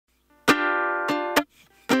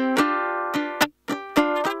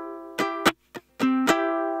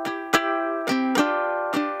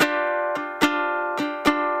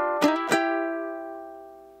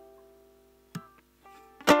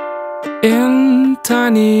in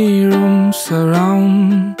tiny rooms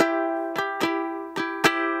around.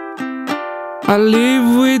 I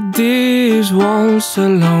live with these walls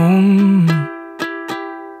alone,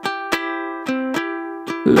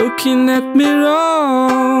 looking at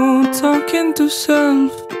mirror, talking to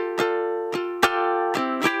self,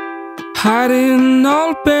 hiding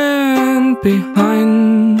all pain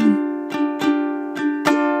behind.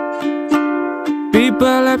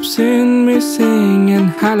 People have seen me singing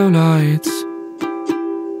hello lights.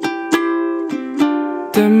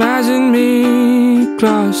 They imagine me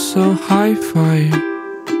close so hi-fi,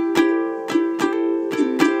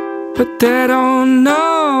 but they don't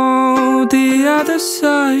know the other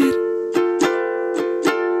side.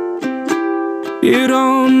 You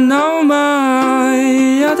don't know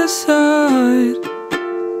my other side.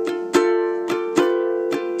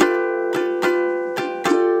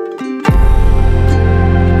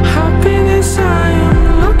 Happiness I am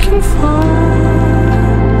looking for,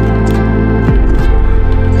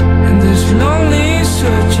 and this lonely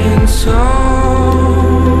searching soul,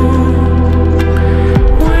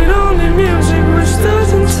 with only music which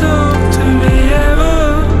doesn't talk to me ever,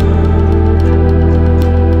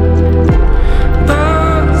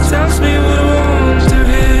 but tells me what I want to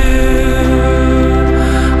hear.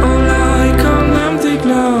 Oh, like an empty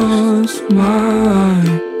glass, my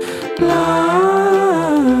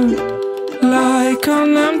life, like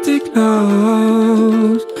an empty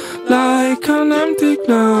glass, like an empty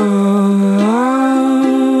glass.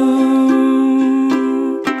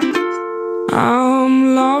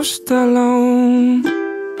 I'm lost alone,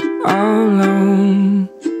 alone,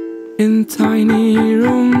 in tiny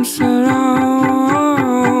rooms around.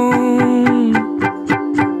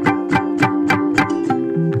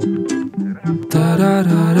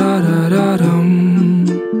 Da-da-da-da-da-da-dum,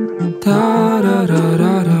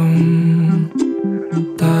 da-da-da-da-dum,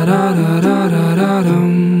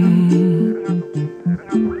 da-da-da-da-da-dum,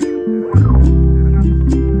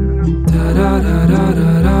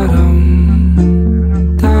 da-da-da-da-da-dum,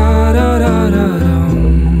 da-da-da-da-dum,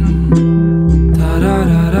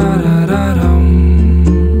 da-da-da-da-da-dum.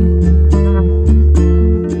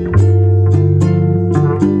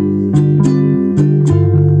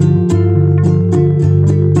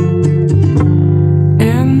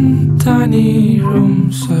 In tiny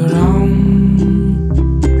rooms around,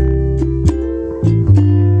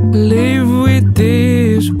 live with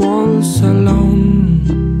these walls alone,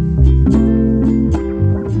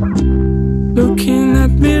 looking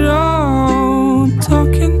at mirror,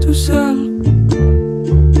 talking to self,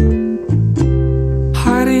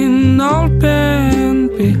 hiding all pain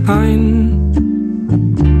behind.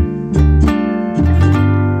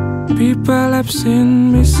 People have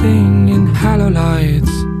seen me singing hello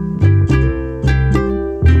lights.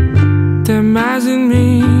 They imagine me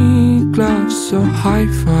close so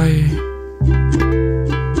hi-fi,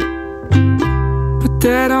 but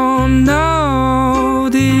they don't know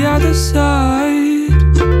the other side.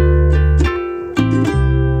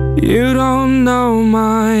 You don't know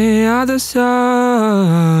my other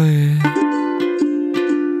side.